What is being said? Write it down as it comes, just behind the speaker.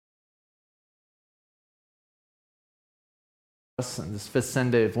On this fifth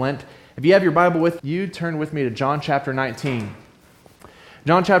Sunday of Lent. If you have your Bible with you, turn with me to John chapter 19.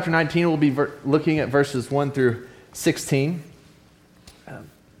 John chapter 19, we'll be looking at verses 1 through 16.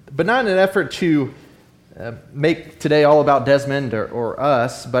 But not in an effort to make today all about Desmond or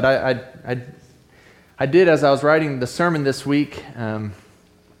us, but I did, as I was writing the sermon this week, I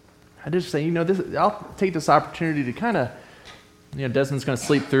did say, I'll take this opportunity to kind of, Desmond's going to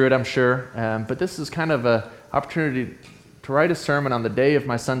sleep through it, I'm sure, but this is kind of an opportunity to write a sermon on the day of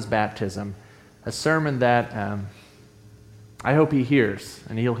my son's baptism, a sermon that I hope he hears,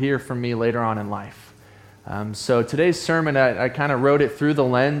 and he'll hear from me later on in life. So today's sermon, I kind of wrote it through the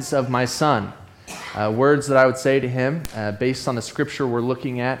lens of my son, words that I would say to him based on the scripture we're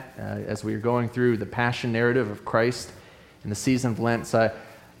looking at as we are going through the passion narrative of Christ in the season of Lent. So,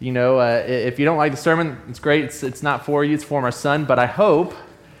 if you don't like the sermon, it's great. It's not for you, it's for my son, but I hope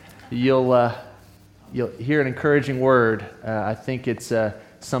you'll hear an encouraging word. I think it's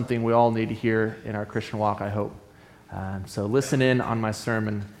something we all need to hear in our Christian walk, I hope. So listen in on my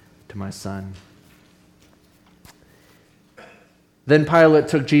sermon to my son. Then Pilate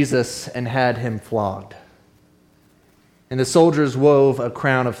took Jesus and had him flogged. And the soldiers wove a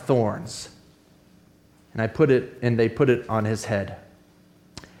crown of thorns, and they put it on his head.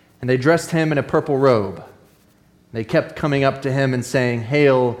 And they dressed him in a purple robe. They kept coming up to him and saying,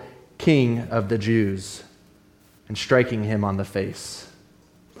 "Hail, King of the Jews," and striking him on the face.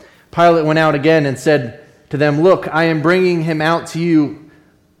 Pilate went out again and said to them, "Look, I am bringing him out to you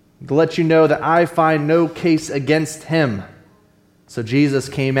to let you know that I find no case against him." So Jesus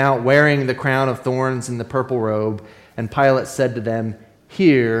came out wearing the crown of thorns and the purple robe, and Pilate said to them,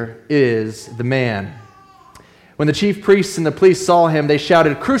 "Here is the man." When the chief priests and the police saw him, they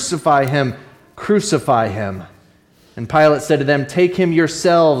shouted, "Crucify him! Crucify him!" And Pilate said to them, "Take him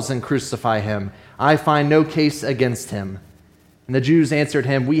yourselves and crucify him. I find no case against him." And the Jews answered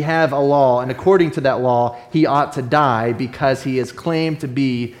him, "We have a law, and according to that law, he ought to die because he is claimed to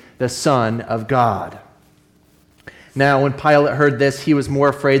be the Son of God." Now, when Pilate heard this, he was more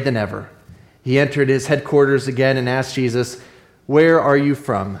afraid than ever. He entered his headquarters again and asked Jesus, "Where are you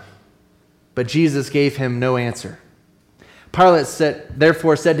from?" But Jesus gave him no answer. Pilate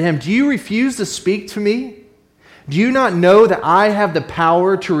therefore said to him, "Do you refuse to speak to me? Do you not know that I have the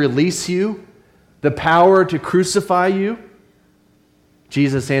power to release you, the power to crucify you?"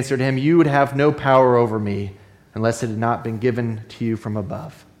 Jesus answered him, "You would have no power over me unless it had not been given to you from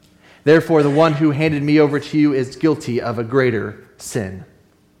above. Therefore, the one who handed me over to you is guilty of a greater sin."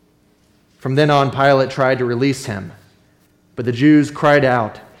 From then on, Pilate tried to release him, but the Jews cried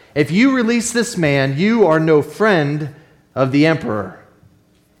out, "If you release this man, you are no friend of the emperor.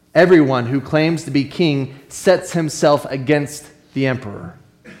 Everyone who claims to be king sets himself against the emperor."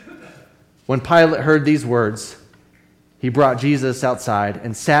 When Pilate heard these words, he brought Jesus outside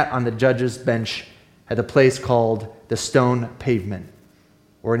and sat on the judge's bench at a place called the Stone Pavement,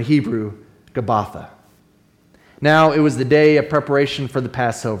 or in Hebrew, Gabbatha. Now it was the day of preparation for the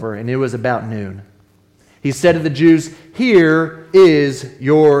Passover, and it was about noon. He said to the Jews, "Here is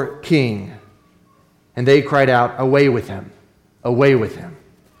your king." And they cried out, "Away with him! Away with him!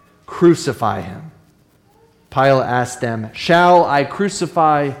 Crucify him!" Pilate asked them, "Shall I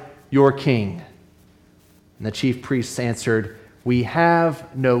crucify your king?" And the chief priests answered, "We have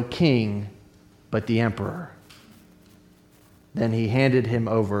no king but the emperor." Then he handed him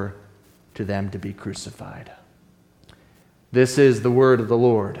over to them to be crucified. This is the word of the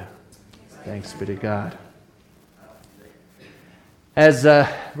Lord. Thanks be to God. As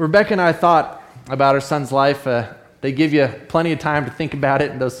Rebecca and I thought about our son's life, they give you plenty of time to think about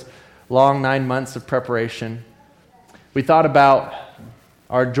it in those long 9 months of preparation. We thought about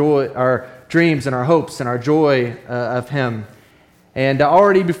our joy, our dreams and our hopes and our joy of him. And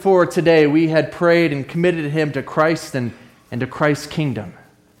already before today, we had prayed and committed him to Christ and to Christ's kingdom.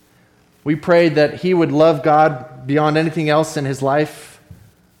 We prayed that he would love God beyond anything else in his life,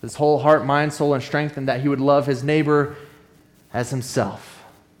 his whole heart, mind, soul, and strength, and that he would love his neighbor as himself.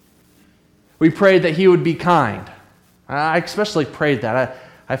 We prayed that he would be kind. I especially prayed that.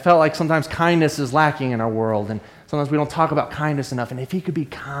 I felt like sometimes kindness is lacking in our world, and sometimes we don't talk about kindness enough. And if he could be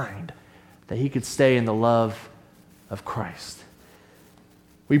kind, that he could stay in the love of Christ.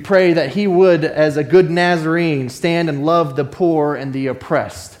 We pray that he would, as a good Nazarene, stand and love the poor and the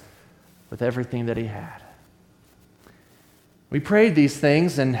oppressed with everything that he had. We prayed these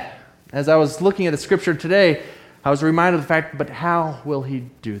things, and as I was looking at the scripture today, I was reminded of the fact, but how will he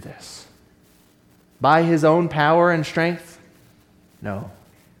do this? By his own power and strength? No.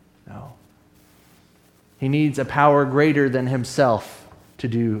 He needs a power greater than himself to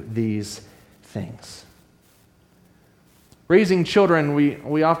do these things. raising children,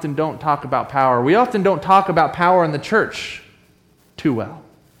 we often don't talk about power. We often don't talk about power in the church too well.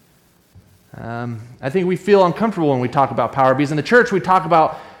 I think we feel uncomfortable when we talk about power because in the church we talk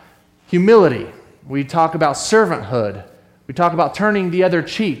about humility. We talk about servanthood. We talk about turning the other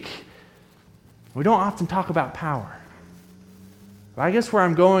cheek. We don't often talk about power. But I guess where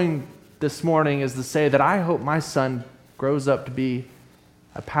I'm going this morning is to say that I hope my son grows up to be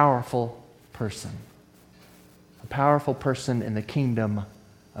a powerful person in the kingdom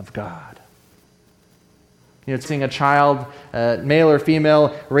of God. Seeing a child, male or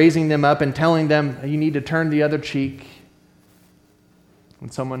female, raising them up and telling them, you need to turn the other cheek. When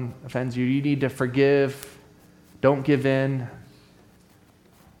someone offends you, you need to forgive. Don't give in.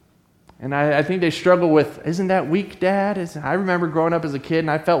 And I think they struggle with, isn't that weak, Dad? I remember growing up as a kid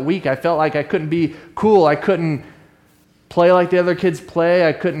and I felt weak. I felt like I couldn't be cool. I couldn't play like the other kids play.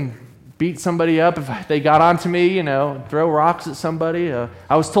 I couldn't beat somebody up if they got onto me, throw rocks at somebody.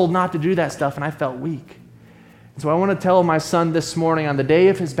 I was told not to do that stuff and I felt weak. And so I want to tell my son this morning on the day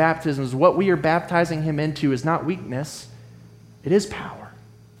of his baptism is what we are baptizing him into is not weakness. It is power.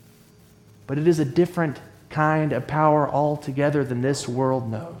 But it is a different kind of power altogether than this world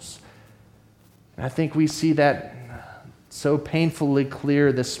knows. And I think we see that so painfully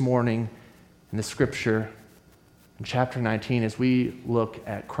clear this morning in the scripture in chapter 19 as we look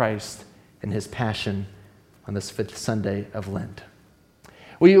at Christ and his passion on this fifth Sunday of Lent.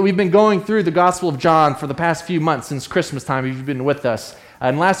 We've been going through the Gospel of John for the past few months since Christmas time, if you've been with us.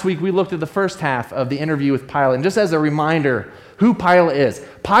 And last week we looked at the first half of the interview with Pilate. And just as a reminder, who Pilate is.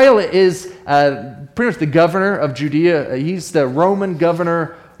 Pilate is pretty much the governor of Judea. He's the Roman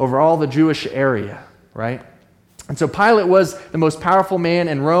governor over all the Jewish area, right? And so Pilate was the most powerful man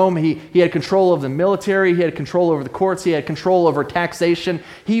in Rome. He had control of the military. He had control over the courts. He had control over taxation.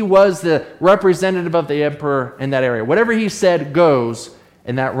 He was the representative of the emperor in that area. Whatever he said goes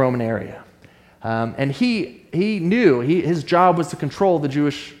in that Roman area. And he knew his job was to control the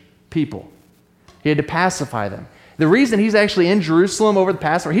Jewish people. He had to pacify them. The reason he's actually in Jerusalem over the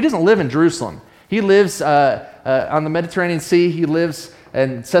Passover, he doesn't live in Jerusalem. He lives on the Mediterranean Sea. He lives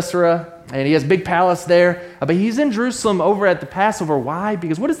in Caesarea, and he has a big palace there. But he's in Jerusalem over at the Passover. Why?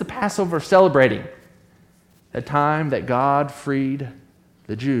 Because what is the Passover celebrating? The time that God freed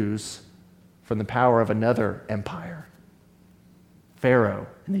the Jews from the power of another empire, Pharaoh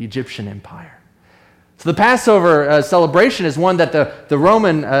and the Egyptian Empire. So the Passover celebration is one that the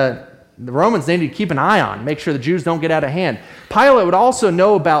Romans needed to keep an eye on, make sure the Jews don't get out of hand. Pilate would also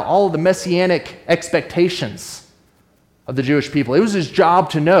know about all of the messianic expectations of the Jewish people. It was his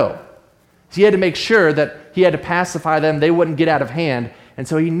job to know. So he had to make sure that he had to pacify them, they wouldn't get out of hand, and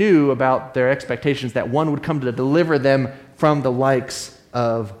so he knew about their expectations that one would come to deliver them from the likes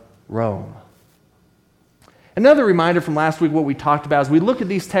of Rome. Another reminder from last week, what we talked about, as we look at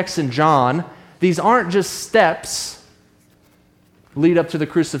these texts in John, these aren't just steps lead up to the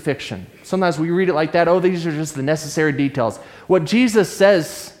crucifixion. Sometimes we read it like that, these are just the necessary details. What Jesus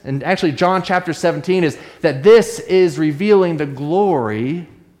says, and actually John chapter 17, is that this is revealing the glory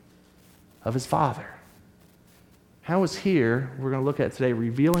of his Father. How is here, we're going to look at today,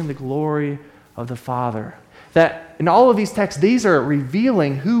 revealing the glory of the Father. That in all of these texts, these are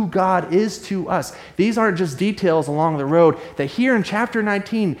revealing who God is to us. These aren't just details along the road. That here in chapter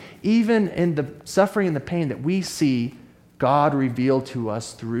 19, even in the suffering and the pain that we see, God revealed to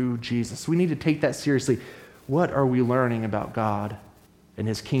us through Jesus. We need to take that seriously. What are we learning about God and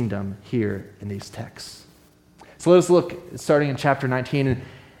his kingdom here in these texts? So let us look, starting in chapter 19.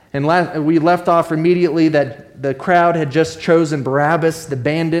 And we left off immediately that the crowd had just chosen Barabbas, the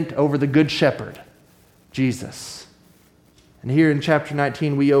bandit, over the good shepherd, Jesus. And here in chapter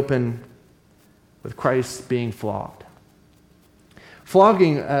 19, we open with Christ being flogged.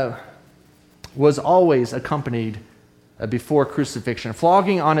 Flogging was always accompanied before crucifixion.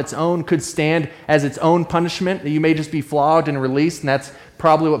 Flogging on its own could stand as its own punishment. You may just be flogged and released, and that's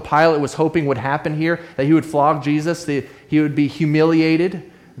probably what Pilate was hoping would happen here, that he would flog Jesus, that he would be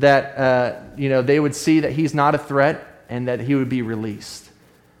humiliated, that they would see that he's not a threat, and that he would be released.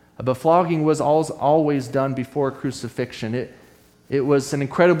 But flogging was always done before crucifixion. It was an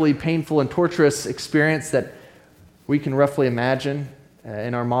incredibly painful and torturous experience that we can roughly imagine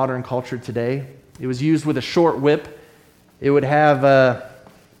in our modern culture today. It was used with a short whip. It would have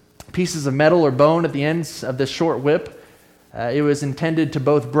pieces of metal or bone at the ends of this short whip. It was intended to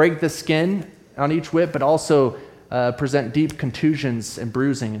both break the skin on each whip, but also present deep contusions and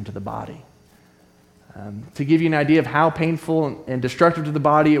bruising into the body. To give you an idea of how painful and destructive to the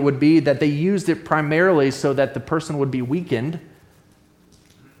body it would be, that they used it primarily so that the person would be weakened,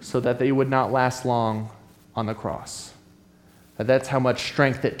 so that they would not last long on the cross. That's how much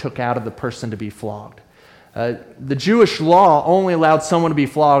strength it took out of the person to be flogged. The Jewish law only allowed someone to be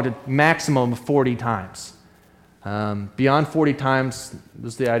flogged a maximum of 40 times. Beyond 40 times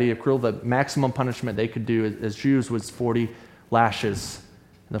was the idea of cruel. The maximum punishment they could do as Jews was 40 lashes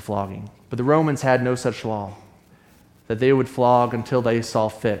in the flogging. But the Romans had no such law, that they would flog until they saw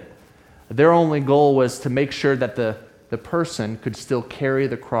fit. Their only goal was to make sure that the person could still carry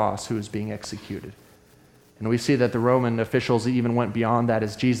the cross who was being executed. And we see that the Roman officials even went beyond that,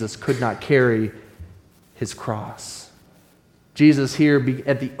 as Jesus could not carry his cross. Jesus here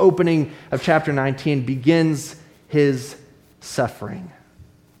at the opening of chapter 19 begins his suffering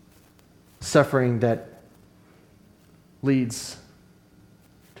that leads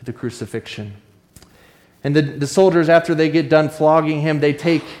to the crucifixion. And the soldiers, after they get done flogging him, they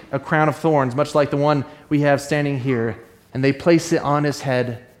take a crown of thorns, much like the one we have standing here, and they place it on his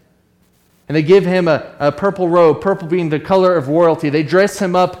head. And they give him a purple robe, purple being the color of royalty. They dress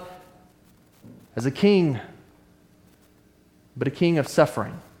him up as a king, but a king of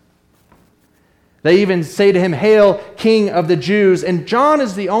suffering. They even say to him, "Hail, King of the Jews." And John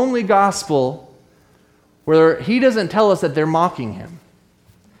is the only gospel where he doesn't tell us that they're mocking him.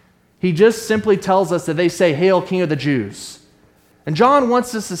 He just simply tells us that they say, "Hail, King of the Jews." And John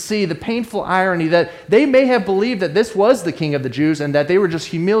wants us to see the painful irony that they may have believed that this was the King of the Jews and that they were just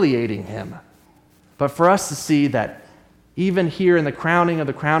humiliating him. But for us to see that even here in the crowning of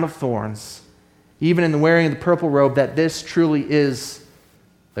the crown of thorns, even in the wearing of the purple robe, that this truly is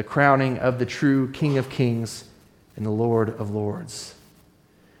the crowning of the true King of Kings and the Lord of Lords.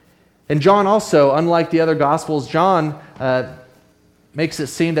 And John also, unlike the other Gospels, John makes it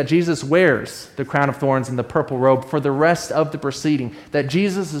seem that Jesus wears the crown of thorns and the purple robe for the rest of the proceeding, that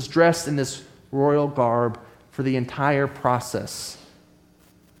Jesus is dressed in this royal garb for the entire process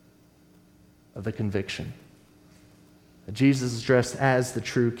of the conviction. That Jesus is dressed as the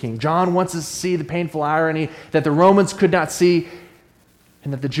true king. John wants us to see the painful irony that the Romans could not see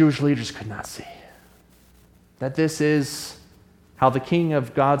and that the Jewish leaders could not see. That this is how the king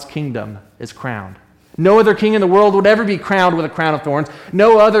of God's kingdom is crowned. No other king in the world would ever be crowned with a crown of thorns.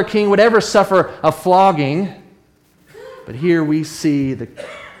 No other king would ever suffer a flogging. But here we see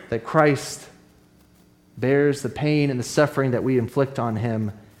that Christ bears the pain and the suffering that we inflict on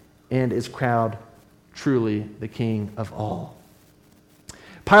him and is crowned truly the king of all.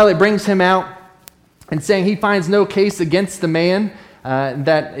 Pilate brings him out and saying he finds no case against the man,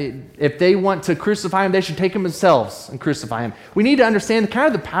 that if they want to crucify him, they should take him themselves and crucify him. We need to understand kind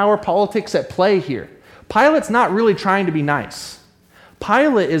of the power politics at play here. Pilate's not really trying to be nice.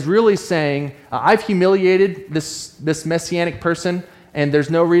 Pilate is really saying, I've humiliated this messianic person, and there's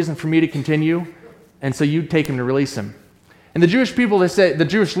no reason for me to continue, and so you take him to release him. And the Jewish people, they say, the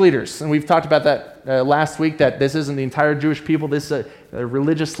Jewish leaders, and we've talked about that last week, that this isn't the entire Jewish people, this is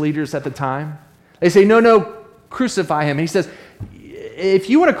religious leaders at the time. They say, no, crucify him. And he says, if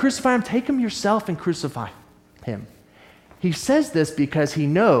you want to crucify him, take him yourself and crucify him. He says this because he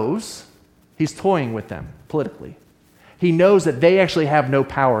knows he's toying with them politically. He knows that they actually have no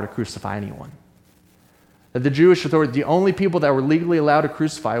power to crucify anyone. That the Jewish authority, the only people that were legally allowed to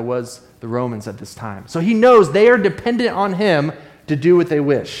crucify was the Romans at this time. So he knows they are dependent on him to do what they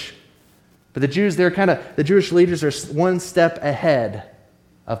wish. But the Jews, the Jewish leaders are one step ahead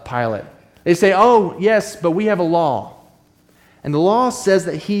of Pilate. They say, oh, yes, but we have a law. And the law says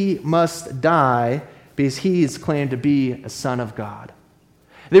that he must die because he is claimed to be a son of God.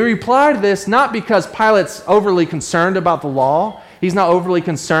 They reply to this not because Pilate's overly concerned about the law. He's not overly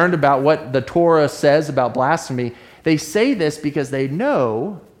concerned about what the Torah says about blasphemy. They say this because they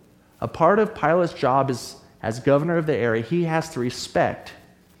know a part of Pilate's job is, as governor of the area, he has to respect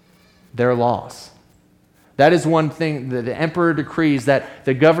their laws. That is one thing that the emperor decrees, that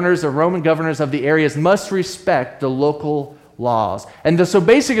the Roman governors of the areas must respect the local laws. And so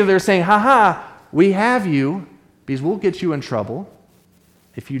basically they're saying, we have you because we'll get you in trouble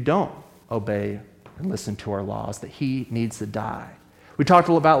if you don't obey and listen to our laws, that he needs to die. We talked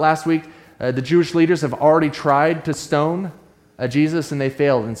about last week, the Jewish leaders have already tried to stone Jesus and they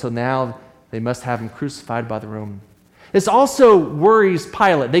failed, and so now they must have him crucified by the Roman. This also worries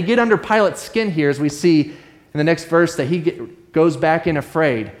Pilate. They get under Pilate's skin here, as we see in the next verse, that he goes back in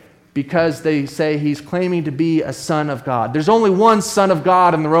afraid because they say he's claiming to be a son of God. There's only one son of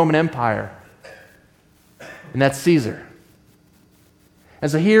God in the Roman Empire, and that's Caesar. And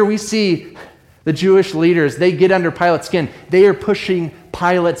so here we see the Jewish leaders, they get under Pilate's skin. They are pushing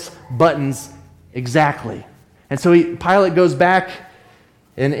Pilate's buttons exactly. And so Pilate goes back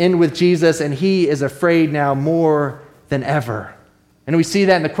and in with Jesus, and he is afraid now more than ever. And we see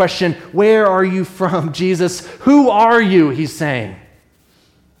that in the question, where are you from, Jesus? Who are you, he's saying.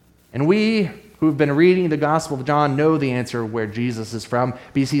 And we who have been reading the Gospel of John know the answer where Jesus is from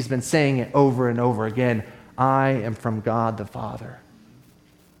because he's been saying it over and over again. I am from God the Father.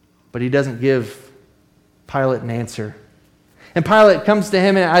 But he doesn't give Pilate an answer. And Pilate comes to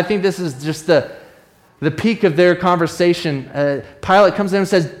him, and I think this is just the peak of their conversation. Pilate comes to him and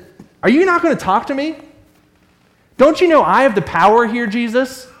says, are you not going to talk to me? Don't you know I have the power here,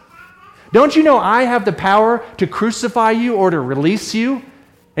 Jesus? Don't you know I have the power to crucify you or to release you?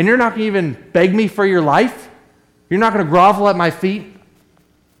 And you're not going to even beg me for your life? You're not going to grovel at my feet?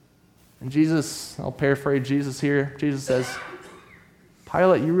 And Jesus, I'll paraphrase Jesus here. Jesus says,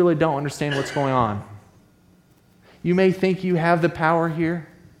 Pilate, you really don't understand what's going on. You may think you have the power here,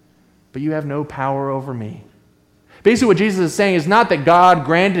 but you have no power over me. Basically what Jesus is saying is not that God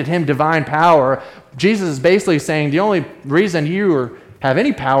granted him divine power. Jesus is basically saying the only reason you have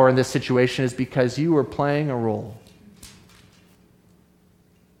any power in this situation is because you are playing a role.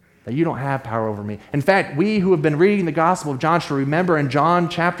 That you don't have power over me. In fact, we who have been reading the Gospel of John should remember in John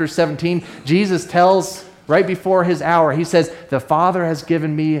chapter 17, Jesus tells right before his hour, he says, the Father has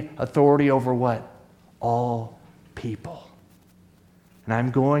given me authority over what? All people. And I'm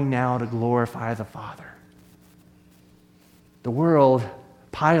going now to glorify the Father. The world,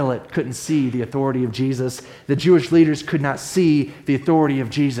 Pilate couldn't see the authority of Jesus. The Jewish leaders could not see the authority of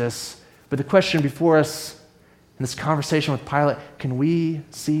Jesus. But the question before us in this conversation with Pilate, can we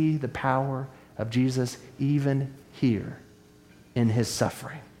see the power of Jesus even here in his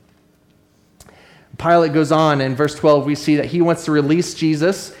suffering? Pilate goes on in verse 12, we see that he wants to release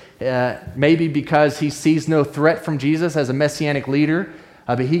Jesus, maybe because he sees no threat from Jesus as a messianic leader.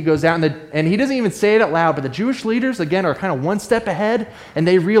 But he goes out and he doesn't even say it out loud, but the Jewish leaders, again, are kind of one step ahead, and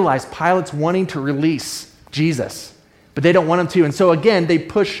they realize Pilate's wanting to release Jesus, but they don't want him to. And so again, they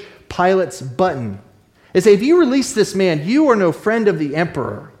push Pilate's button. They say, if you release this man, you are no friend of the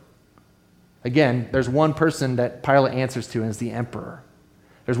emperor. Again, there's one person that Pilate answers to, and it's the emperor.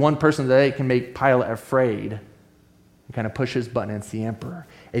 There's one person that can make Pilate afraid and kind of push his button, and it's the emperor.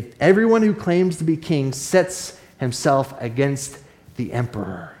 If everyone who claims to be king sets himself against the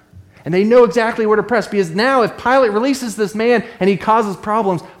emperor. And they know exactly where to press, because now if Pilate releases this man and he causes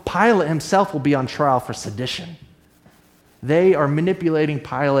problems, Pilate himself will be on trial for sedition. They are manipulating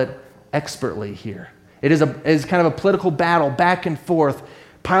Pilate expertly here. It is kind of a political battle back and forth.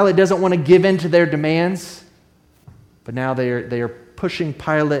 Pilate doesn't want to give in to their demands, but now they are pushing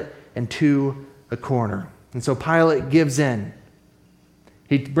Pilate into a corner. And so Pilate gives in.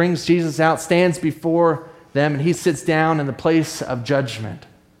 He brings Jesus out, stands before them, and he sits down in the place of judgment.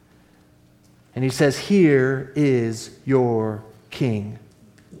 And he says, here is your king.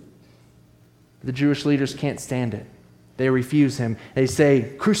 The Jewish leaders can't stand it. They refuse him. They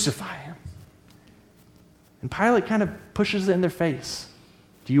say, crucify him. And Pilate kind of pushes it in their face.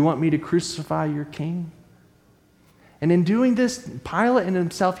 Do you want me to crucify your king? And in doing this, Pilate in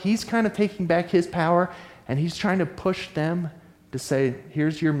himself, he's kind of taking back his power, and he's trying to push them to say,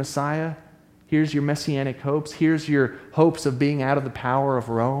 here's your Messiah. Here's your messianic hopes. Here's your hopes of being out of the power of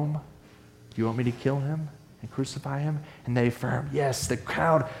Rome. Do you want me to kill him and crucify him? And they affirm, yes. The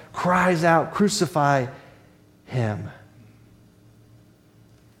crowd cries out, crucify him.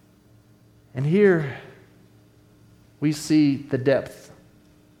 And here we see the depth.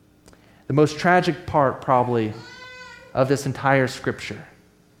 The most tragic part, probably, of this entire scripture.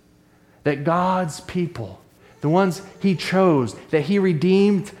 That God's people, the ones he chose, that he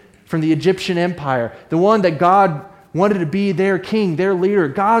redeemed from the Egyptian empire, the one that God wanted to be their king, their leader,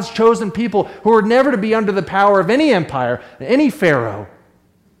 God's chosen people who were never to be under the power of any empire, any pharaoh,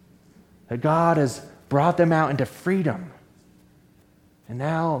 that God has brought them out into freedom. And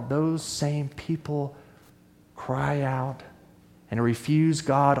now those same people cry out and refuse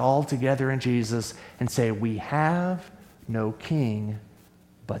God altogether in Jesus and say, we have no king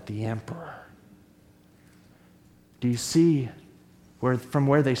but the emperor. Do you see from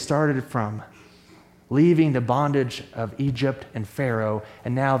where they started from, leaving the bondage of Egypt and Pharaoh,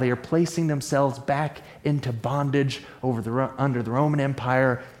 and now they are placing themselves back into bondage under the Roman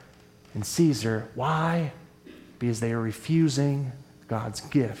Empire and Caesar. Why? Because they are refusing God's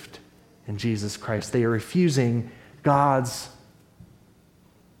gift in Jesus Christ. They are refusing God's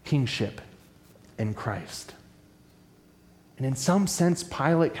kingship in Christ. And in some sense,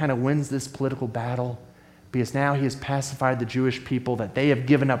 Pilate kind of wins this political battle, because now he has pacified the Jewish people that they have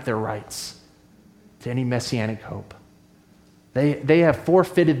given up their rights to any messianic hope. They have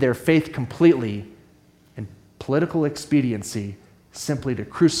forfeited their faith completely in political expediency simply to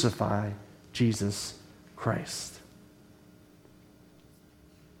crucify Jesus Christ.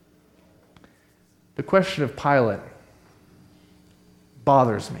 The question of Pilate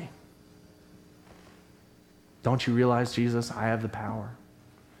bothers me. Don't you realize, Jesus, I have the power?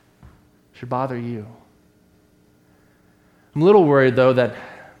 It should bother you. I'm a little worried, though, that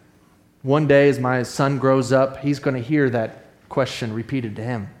one day as my son grows up, he's going to hear that question repeated to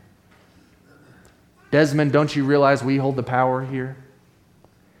him. Desmond, don't you realize we hold the power here?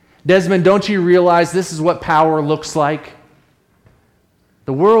 Desmond, don't you realize this is what power looks like?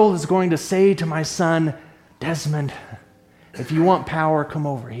 The world is going to say to my son, Desmond, if you want power, come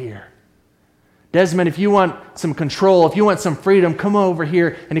over here. Desmond, if you want some control, if you want some freedom, come over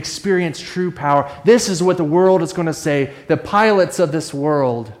here and experience true power. This is what the world is going to say. The Pilates of this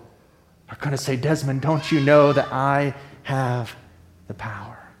world are going to say, Desmond, don't you know that I have the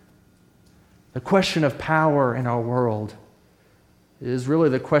power? The question of power in our world is really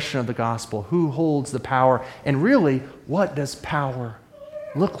the question of the gospel. Who holds the power? And really, what does power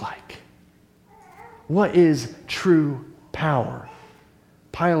look like? What is true power?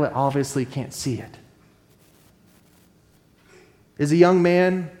 Pilate obviously can't see it. Is a young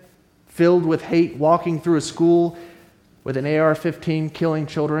man filled with hate walking through a school with an AR-15 killing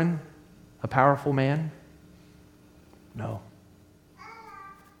children a powerful man? No.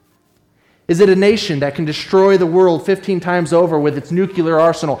 Is it a nation that can destroy the world 15 times over with its nuclear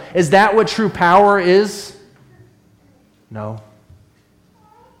arsenal? Is that what true power is? No.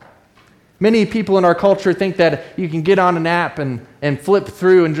 Many people in our culture think that you can get on an app and flip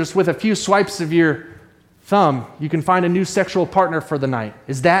through, and just with a few swipes of your thumb, you can find a new sexual partner for the night.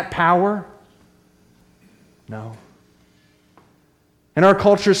 Is that power? No. In our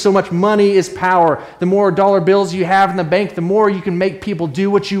culture, so much money is power. The more dollar bills you have in the bank, the more you can make people do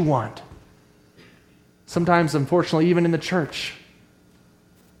what you want. Sometimes, unfortunately, even in the church,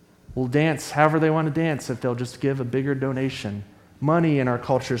 will dance however they want to dance if they'll just give a bigger donation. Money in our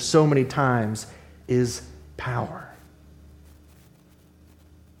culture so many times is power.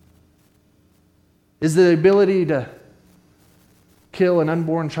 Is the ability to kill an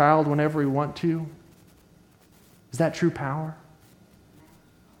unborn child whenever we want to? Is that true power?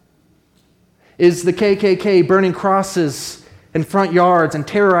 Is the KKK burning crosses in front yards and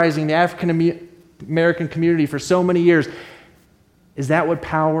terrorizing the African American community for so many years? Is that what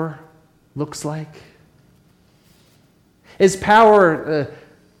power looks like? Is power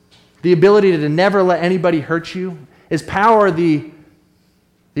the ability to never let anybody hurt you? Is power the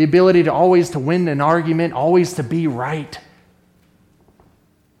ability to always to win an argument, always to be right?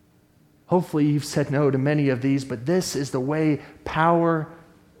 Hopefully you've said no to many of these, but this is the way power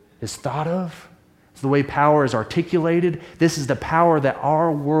is thought of. It's the way power is articulated. This is the power that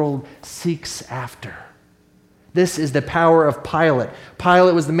our world seeks after. This is the power of Pilate.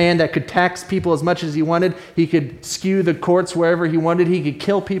 Pilate was the man that could tax people as much as he wanted. He could skew the courts wherever he wanted. He could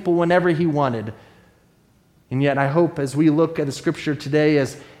kill people whenever he wanted. And yet I hope as we look at the scripture today,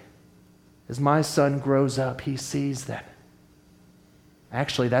 as my son grows up, he sees that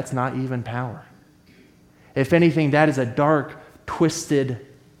actually that's not even power. If anything, that is a dark, twisted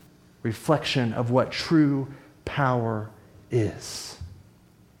reflection of what true power is.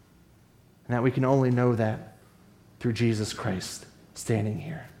 And that we can only know that through Jesus Christ standing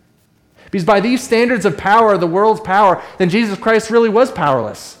here. Because by these standards of power, the world's power, then Jesus Christ really was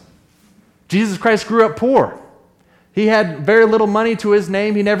powerless. Jesus Christ grew up poor. He had very little money to his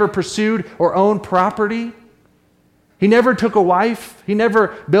name. He never pursued or owned property. He never took a wife. He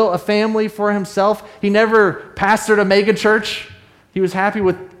never built a family for himself. He never pastored a mega church. He was happy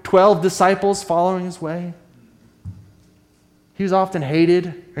with 12 disciples following his way. He was often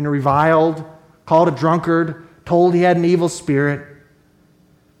hated and reviled, called a drunkard, told he had an evil spirit.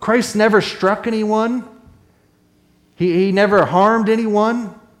 Christ never struck anyone. He never harmed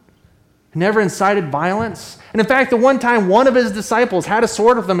anyone. He never incited violence. And in fact, the one time one of his disciples had a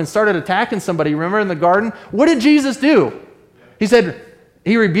sword with him and started attacking somebody, remember in the garden? What did Jesus do? He said,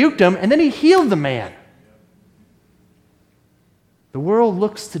 he rebuked him, and then he healed the man. The world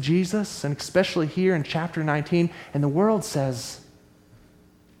looks to Jesus, and especially here in chapter 19, and the world says,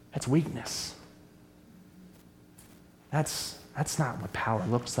 that's weakness. That's not what power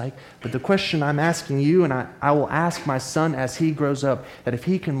looks like. But the question I'm asking you, and I will ask my son as he grows up, that if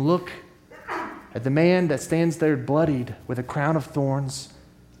he can look at the man that stands there bloodied with a crown of thorns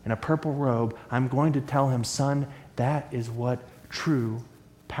and a purple robe, I'm going to tell him, son, that is what true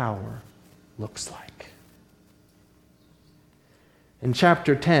power looks like. In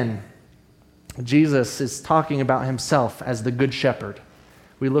chapter 10, Jesus is talking about himself as the Good Shepherd.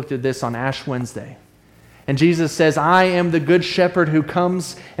 We looked at this on Ash Wednesday. And Jesus says, I am the good shepherd who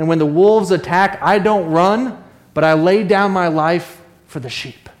comes, and when the wolves attack, I don't run, but I lay down my life for the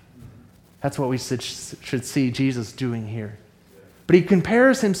sheep. That's what we should see Jesus doing here. But he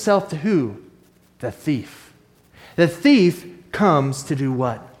compares himself to who? The thief. The thief comes to do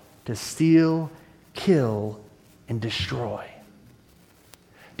what? To steal, kill, and destroy.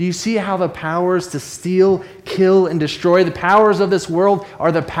 Do you see how the powers to steal, kill, and destroy, the powers of this world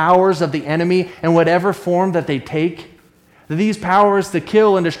are the powers of the enemy in whatever form that they take? These powers to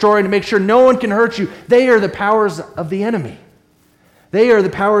kill and destroy and to make sure no one can hurt you, they are the powers of the enemy. They are the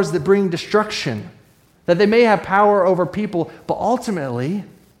powers that bring destruction. That they may have power over people, but ultimately,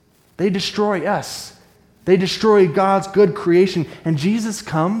 they destroy us. They destroy God's good creation. And Jesus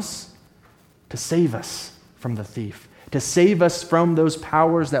comes to save us from the thief, to save us from those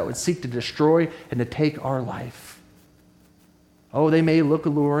powers that would seek to destroy and to take our life. Oh, they may look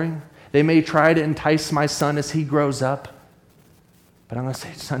alluring. They may try to entice my son as he grows up. But I'm going to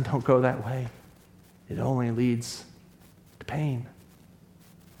say, son, don't go that way. It only leads to pain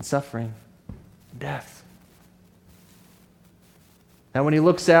and suffering and death. Now, when he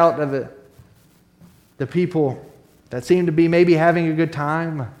looks out at the people that seem to be maybe having a good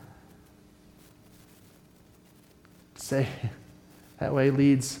time, say, that way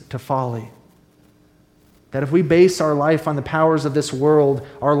leads to folly. That if we base our life on the powers of this world,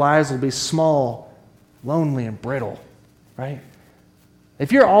 our lives will be small, lonely, and brittle, right?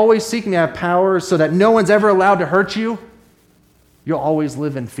 If you're always seeking to have power so that no one's ever allowed to hurt you, you'll always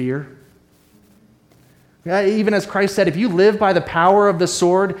live in fear. Even as Christ said, if you live by the power of the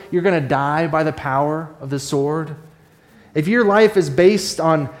sword, you're going to die by the power of the sword. If your life is based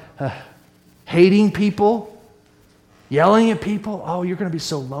on hating people, yelling at people, oh, you're going to be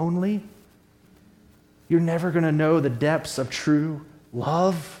so lonely. You're never going to know the depths of true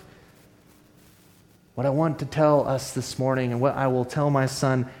love. What I want to tell us this morning, and what I will tell my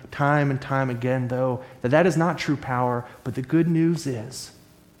son time and time again, though, that is not true power, but the good news is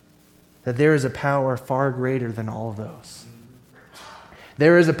that there is a power far greater than all of those.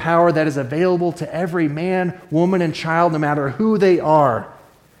 There is a power that is available to every man, woman, and child, no matter who they are,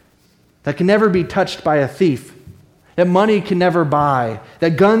 that can never be touched by a thief, that money can never buy,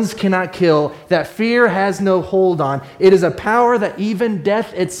 that guns cannot kill, that fear has no hold on. It is a power that even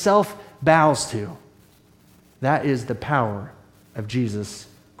death itself bows to. That is the power of Jesus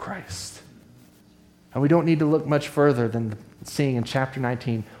Christ. And we don't need to look much further than seeing in chapter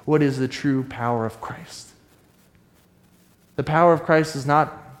 19 what is the true power of Christ. The power of Christ is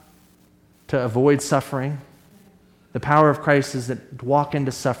not to avoid suffering. The power of Christ is to walk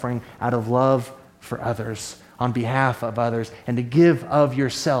into suffering out of love for others, on behalf of others, and to give of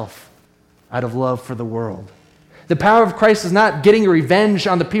yourself out of love for the world. The power of Christ is not getting revenge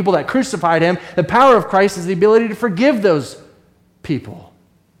on the people that crucified him. The power of Christ is the ability to forgive those people.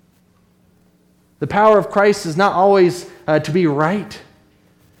 The power of Christ is not always to be right.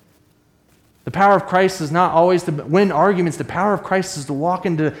 The power of Christ is not always to win arguments. The power of Christ is to walk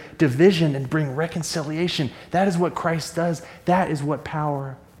into division and bring reconciliation. That is what Christ does. That is what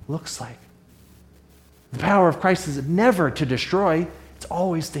power looks like. The power of Christ is never to destroy. It's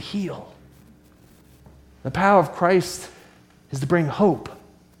always to heal. The power of Christ is to bring hope,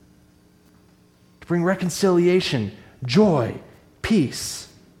 to bring reconciliation, joy, peace.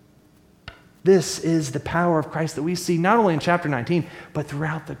 This is the power of Christ that we see not only in chapter 19, but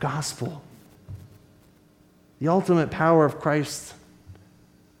throughout the gospel. The ultimate power of Christ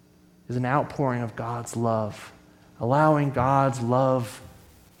is an outpouring of God's love, allowing God's love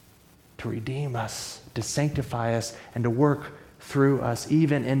to redeem us, to sanctify us, and to work through us,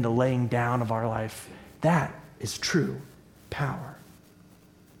 even in the laying down of our life. That is true power.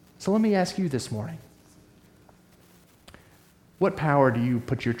 So let me ask you this morning, what power do you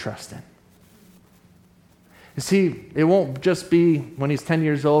put your trust in? You see, it won't just be when he's 10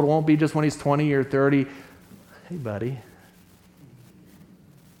 years old. It won't be just when he's 20 or 30. Hey, buddy.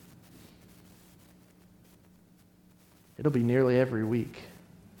 It'll be nearly every week.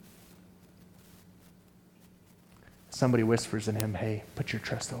 Somebody whispers in him, hey, put your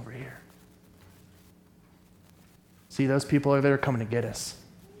trust over here. See, those people are there coming to get us.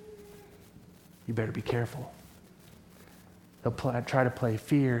 You better be careful. They'll try to play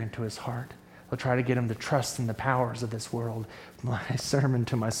fear into his heart. They'll try to get him to trust in the powers of this world. My sermon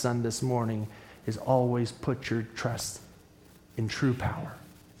to my son this morning is always put your trust in true power.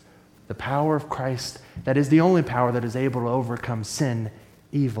 The power of Christ, that is the only power that is able to overcome sin,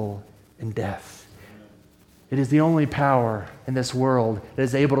 evil, and death. It is the only power in this world that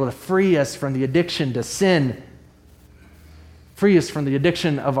is able to free us from the addiction to sin, free us from the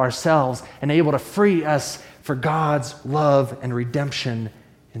addiction of ourselves, and able to free us for God's love and redemption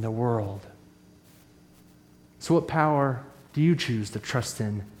in the world. So what power do you choose to trust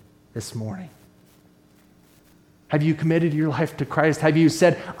in this morning? Have you committed your life to Christ? Have you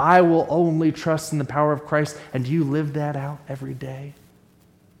said, I will only trust in the power of Christ, and do you live that out every day?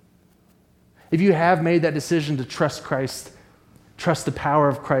 If you have made that decision to trust Christ, trust the power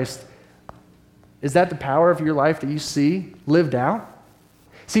of Christ, is that the power of your life that you see lived out?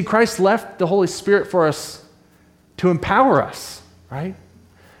 See, Christ left the Holy Spirit for us to empower us, right?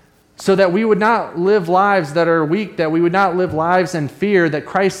 So that we would not live lives that are weak, that we would not live lives in fear, that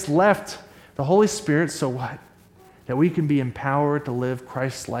Christ left the Holy Spirit, so what? That we can be empowered to live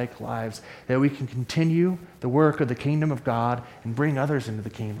Christ-like lives, that we can continue the work of the kingdom of God and bring others into the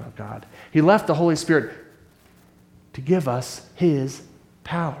kingdom of God. He left the Holy Spirit to give us His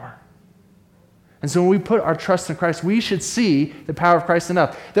power. And so when we put our trust in Christ, we should see the power of Christ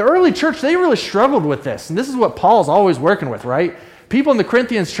enough. The early church, they really struggled with this, and this is what Paul's always working with, right? People in the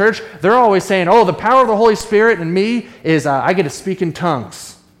Corinthians church, they're always saying, oh, the power of the Holy Spirit in me is I get to speak in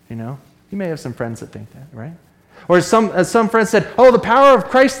tongues, you know? You may have some friends that think that, right? Or as some friends said, oh, the power of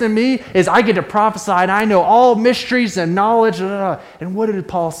Christ in me is I get to prophesy and I know all mysteries and knowledge. And what did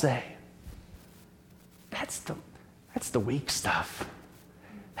Paul say? That's the weak stuff.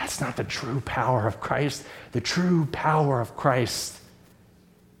 That's not the true power of Christ. The true power of Christ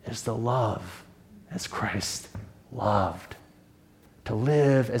is the love as Christ loved. To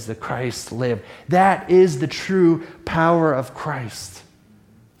live as the Christ lived. That is the true power of Christ.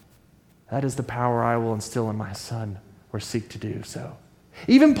 That is the power I will instill in my son or seek to do so.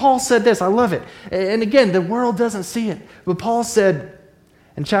 Even Paul said this, I love it. And again, the world doesn't see it. But Paul said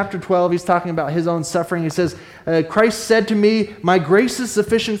in chapter 12, he's talking about his own suffering. He says, Christ said to me, my grace is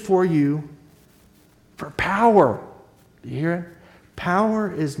sufficient for you for power. Do you hear it?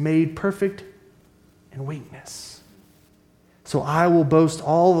 Power is made perfect in weakness. So I will boast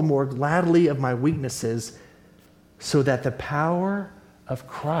all the more gladly of my weaknesses so that the power of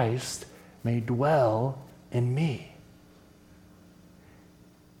Christ may dwell in me.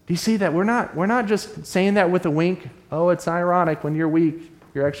 Do you see that? We're not just saying that with a wink. Oh, it's ironic when you're weak,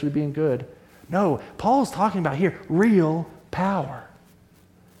 you're actually being good. No, Paul's talking about here real power.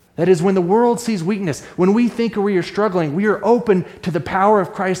 That is, when the world sees weakness, when we think we are struggling, we are open to the power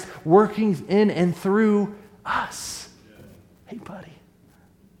of Christ working in and through us. Hey, buddy.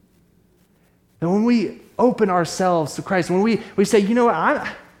 And when we open ourselves to Christ, when we say, you know what,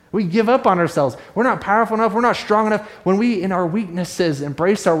 we give up on ourselves. We're not powerful enough. We're not strong enough. When we, in our weaknesses,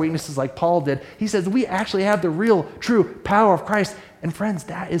 embrace our weaknesses like Paul did, he says we actually have the real, true power of Christ. And friends,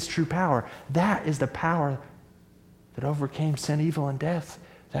 that is true power. That is the power that overcame sin, evil, and death.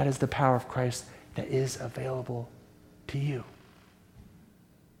 That is the power of Christ that is available to you.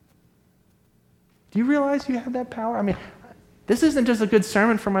 Do you realize you have that power? I mean, this isn't just a good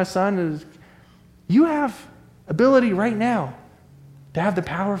sermon for my son. You have ability right now to have the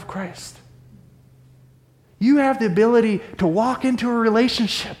power of Christ. You have the ability to walk into a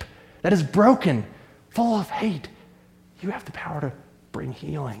relationship that is broken, full of hate. You have the power to bring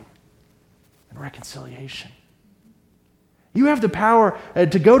healing and reconciliation. You have the power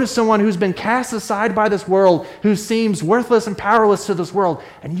to go to someone who's been cast aside by this world, who seems worthless and powerless to this world,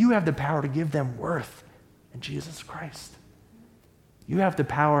 and you have the power to give them worth in Jesus Christ. You have the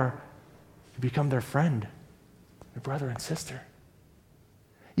power to become their friend, their brother and sister.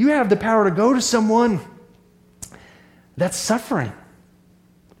 You have the power to go to someone that's suffering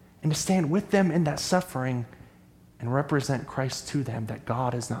and to stand with them in that suffering and represent Christ to them, that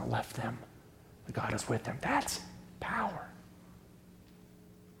God has not left them, that God is with them. That's power.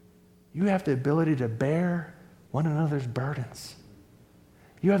 You have the ability to bear one another's burdens.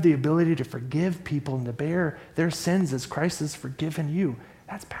 You have the ability to forgive people and to bear their sins as Christ has forgiven you.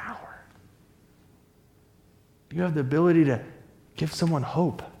 That's power. You have the ability to give someone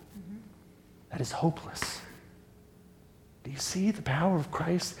hope that is hopeless. Do you see the power of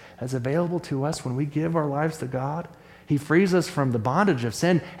Christ as available to us when we give our lives to God? He frees us from the bondage of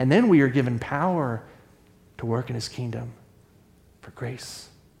sin, and then we are given power to work in His kingdom for grace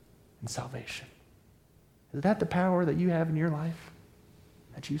and salvation. Is that the power that you have in your life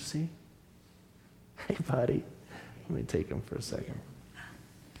that you see? Hey, buddy. Let me take him for a second.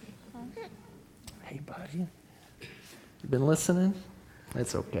 Hey, buddy. You been listening?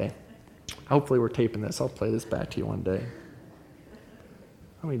 It's okay. Hopefully we're taping this. I'll play this back to you one day.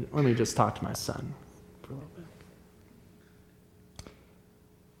 Let me just talk to my son for a little bit.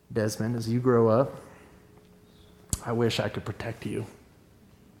 Desmond, as you grow up, I wish I could protect you.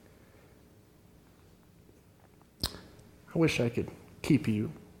 I wish I could keep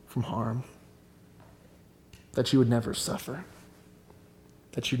you from harm, that you would never suffer,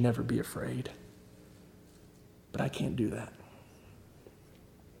 that you'd never be afraid. But I can't do that.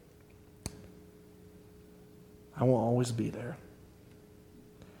 I will always be there.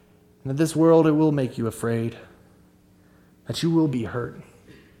 And in this world, it will make you afraid, that you will be hurt.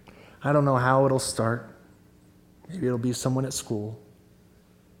 I don't know how it'll start. Maybe it'll be someone at school.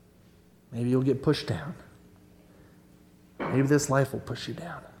 Maybe you'll get pushed down. Maybe this life will push you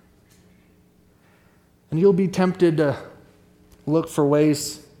down. And you'll be tempted to look for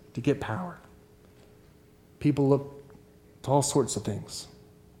ways to get power. People look to all sorts of things.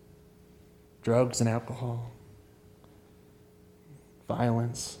 Drugs and alcohol,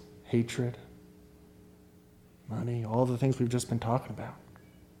 violence, hatred, money, all the things we've just been talking about.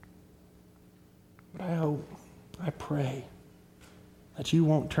 But I pray that you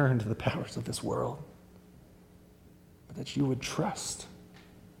won't turn to the powers of this world, but that you would trust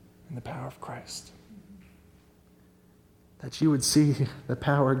in the power of Christ. That you would see the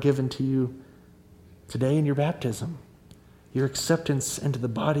power given to you today in your baptism, your acceptance into the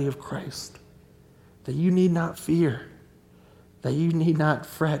body of Christ. That you need not fear, that you need not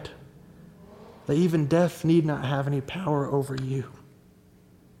fret, that even death need not have any power over you.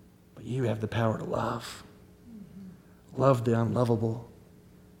 But you have the power to love. Love the unlovable.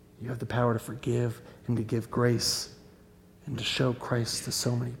 You have the power to forgive and to give grace and to show Christ to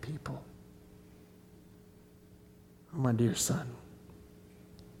so many people. Oh, my dear son,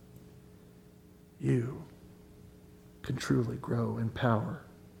 you can truly grow in power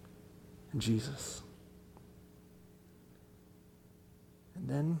in Jesus. And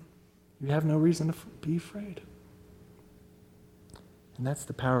then you have no reason to be afraid. And that's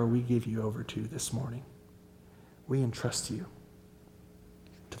the power we give you over to this morning. We entrust you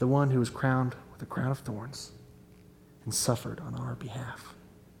to the one who was crowned with a crown of thorns and suffered on our behalf.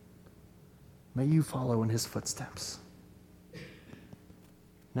 May you follow in his footsteps.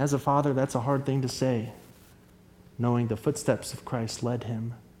 And as a father, that's a hard thing to say, knowing the footsteps of Christ led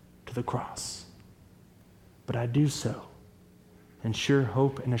him to the cross. But I do so in sure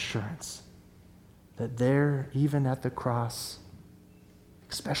hope and assurance that there, even at the cross,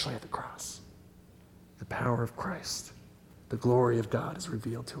 especially at the cross, the power of Christ, the glory of God is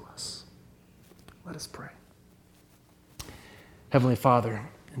revealed to us. Let us pray. Heavenly Father,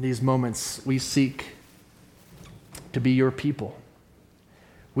 in these moments, we seek to be your people.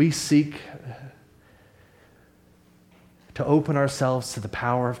 We seek to open ourselves to the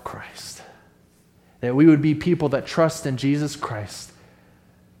power of Christ. That we would be people that trust in Jesus Christ,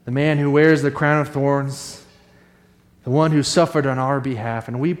 the man who wears the crown of thorns, the one who suffered on our behalf.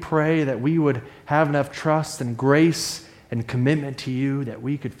 And we pray that we would have enough trust and grace and commitment to you that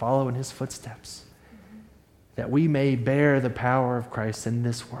we could follow in his footsteps, that we may bear the power of Christ in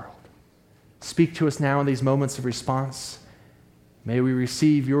this world. Speak to us now in these moments of response. May we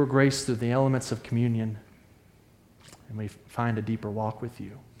receive your grace through the elements of communion, and we find a deeper walk with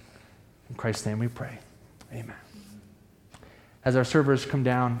you. In Christ's name we pray. Amen. As our servers come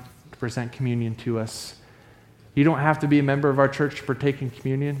down to present communion to us, you don't have to be a member of our church to partake in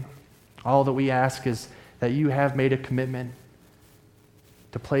communion. All that we ask is that you have made a commitment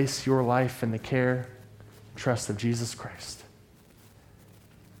to place your life in the care and trust of Jesus Christ.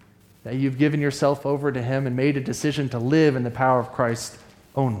 That you've given yourself over to him and made a decision to live in the power of Christ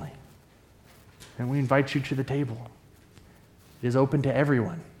only. And we invite you to the table. It is open to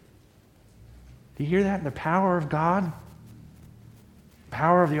everyone. Do you hear that? The power of God, the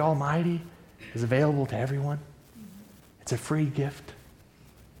power of the Almighty is available to everyone. It's a free gift.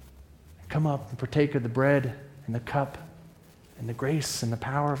 Come up and partake of the bread and the cup, and the grace and the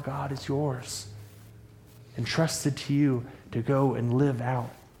power of God is yours, entrusted to you to go and live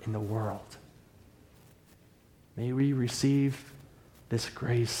out in the world. May we receive this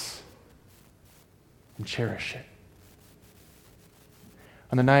grace and cherish it.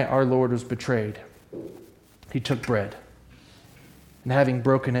 On the night our Lord was betrayed, he took bread, and having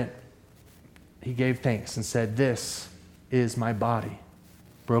broken it, he gave thanks and said, "This is my body,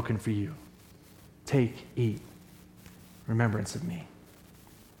 broken for you. Take, eat, remembrance of me."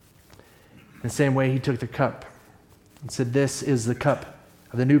 In the same way, he took the cup and said, "This is the cup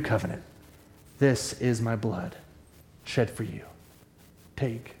of the new covenant. This is my blood, shed for you.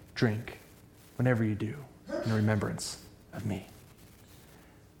 Take, drink, whenever you do, in remembrance of me."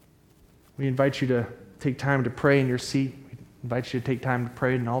 We invite you to take time to pray in your seat. We invite you to take time to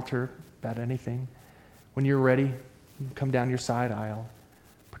pray at an altar about anything. When you're ready, come down your side aisle,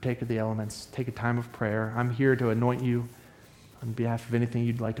 partake of the elements, take a time of prayer. I'm here to anoint you on behalf of anything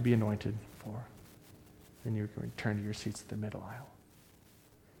you'd like to be anointed for. Then you're going to turn to your seats at the middle aisle.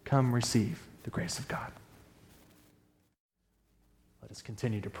 Come receive the grace of God. Let us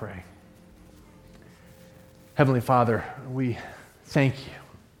continue to pray. Heavenly Father, we thank you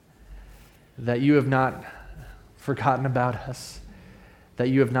that you have not forgotten about us, that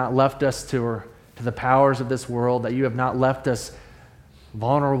you have not left us to the powers of this world, that you have not left us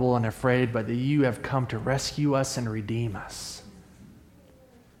vulnerable and afraid, but that you have come to rescue us and redeem us.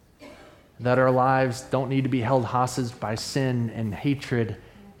 That our lives don't need to be held hostage by sin and hatred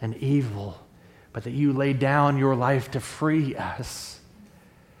and evil, but that you lay down your life to free us.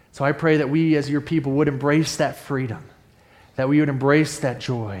 So I pray that we as your people would embrace that freedom, that we would embrace that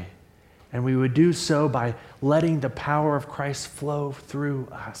joy, and we would do so by letting the power of Christ flow through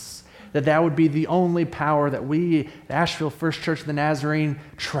us. That would be the only power that we, Asheville First Church of the Nazarene,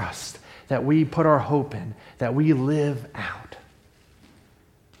 trust, that we put our hope in, that we live out.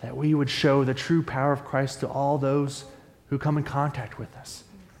 That we would show the true power of Christ to all those who come in contact with us.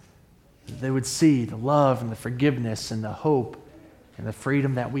 That they would see the love and the forgiveness and the hope and the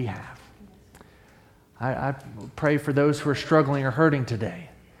freedom that we have. I pray for those who are struggling or hurting today.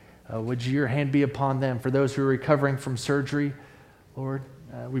 Would your hand be upon them? For those who are recovering from surgery, Lord,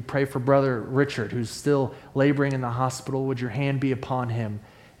 we pray for Brother Richard, who's still laboring in the hospital. Would your hand be upon him?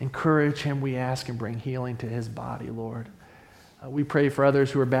 Encourage him, we ask, and bring healing to his body, Lord. We pray for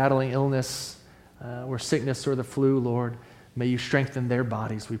others who are battling illness or sickness or the flu, Lord. May you strengthen their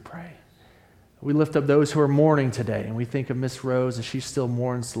bodies, we pray. We lift up those who are mourning today, and we think of Miss Rose as she still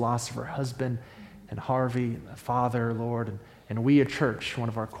mourns the loss of her husband, and Harvey, the father, Lord, and we, a church, one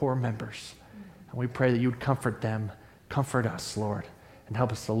of our core members. And we pray that you would comfort them, comfort us, Lord, and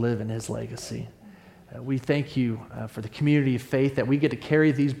help us to live in his legacy. We thank you for the community of faith, that we get to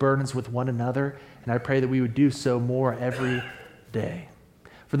carry these burdens with one another, and I pray that we would do so more every day.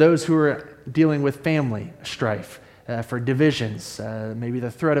 For those who are dealing with family strife, for divisions, maybe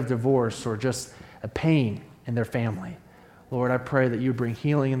the threat of divorce, or just a pain in their family, Lord, I pray that you bring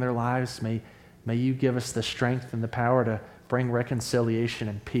healing in their lives. May you give us the strength and the power to bring reconciliation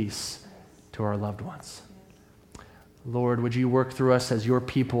and peace to our loved ones. Lord, would you work through us as your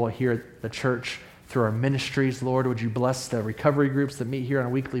people here at the church, through our ministries, Lord? Would you bless the recovery groups that meet here on a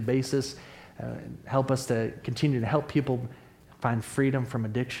weekly basis? Help us to continue to help people find freedom from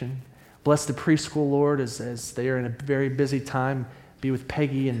addiction. Bless the preschool, Lord, as they are in a very busy time. Be with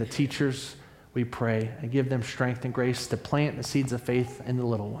Peggy and the teachers, we pray, and give them strength and grace to plant the seeds of faith in the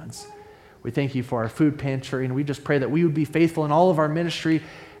little ones. We thank you for our food pantry, and we just pray that we would be faithful in all of our ministry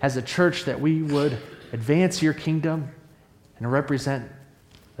as a church, that we would advance your kingdom and represent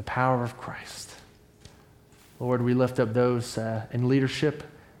the power of Christ. Lord, we lift up those in leadership,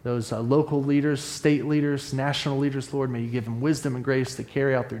 those local leaders, state leaders, national leaders. Lord, may you give them wisdom and grace to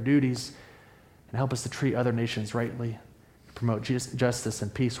carry out their duties and help us to treat other nations rightly, promote justice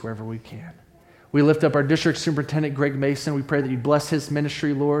and peace wherever we can. We lift up our district superintendent, Greg Mason. We pray that you bless his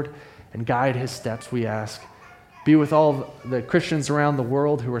ministry, Lord, and guide his steps, we ask. Be with all the Christians around the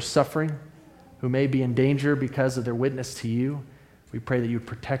world who are suffering, who may be in danger because of their witness to you. We pray that you would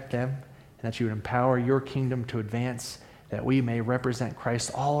protect them and that you would empower your kingdom to advance, that we may represent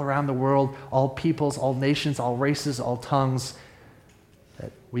Christ all around the world, all peoples, all nations, all races, all tongues,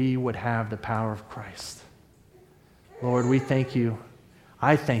 that we would have the power of Christ. Lord, we thank you.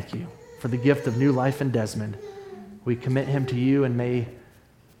 I thank you for the gift of new life in Desmond. We commit him to you, and may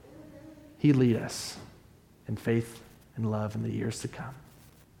he lead us in faith and love in the years to come.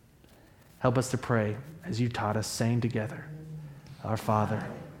 Help us to pray as you taught us, saying together, Our Father,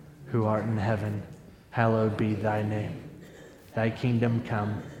 who art in heaven, hallowed be thy name. Thy kingdom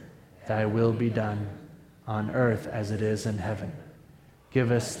come, thy will be done, on earth as it is in heaven.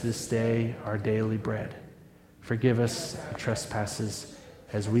 Give us this day our daily bread. Forgive us our trespasses,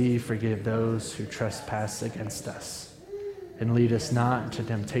 as we forgive those who trespass against us. And lead us not into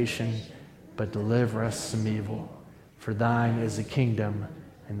temptation, but deliver us from evil. For thine is the kingdom,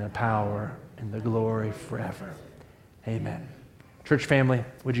 and the power, and the glory forever. Amen. Church family,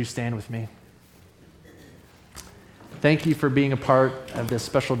 would you stand with me? Thank you for being a part of this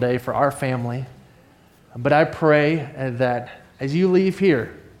special day for our family. But I pray that as you leave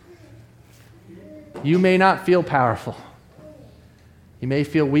here, you may not feel powerful. You may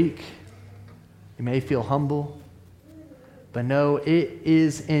feel weak. You may feel humble. But know it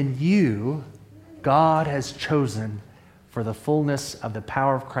is in you God has chosen for the fullness of the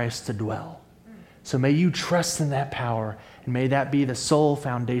power of Christ to dwell. So may you trust in that power, and may that be the sole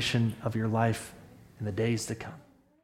foundation of your life in the days to come.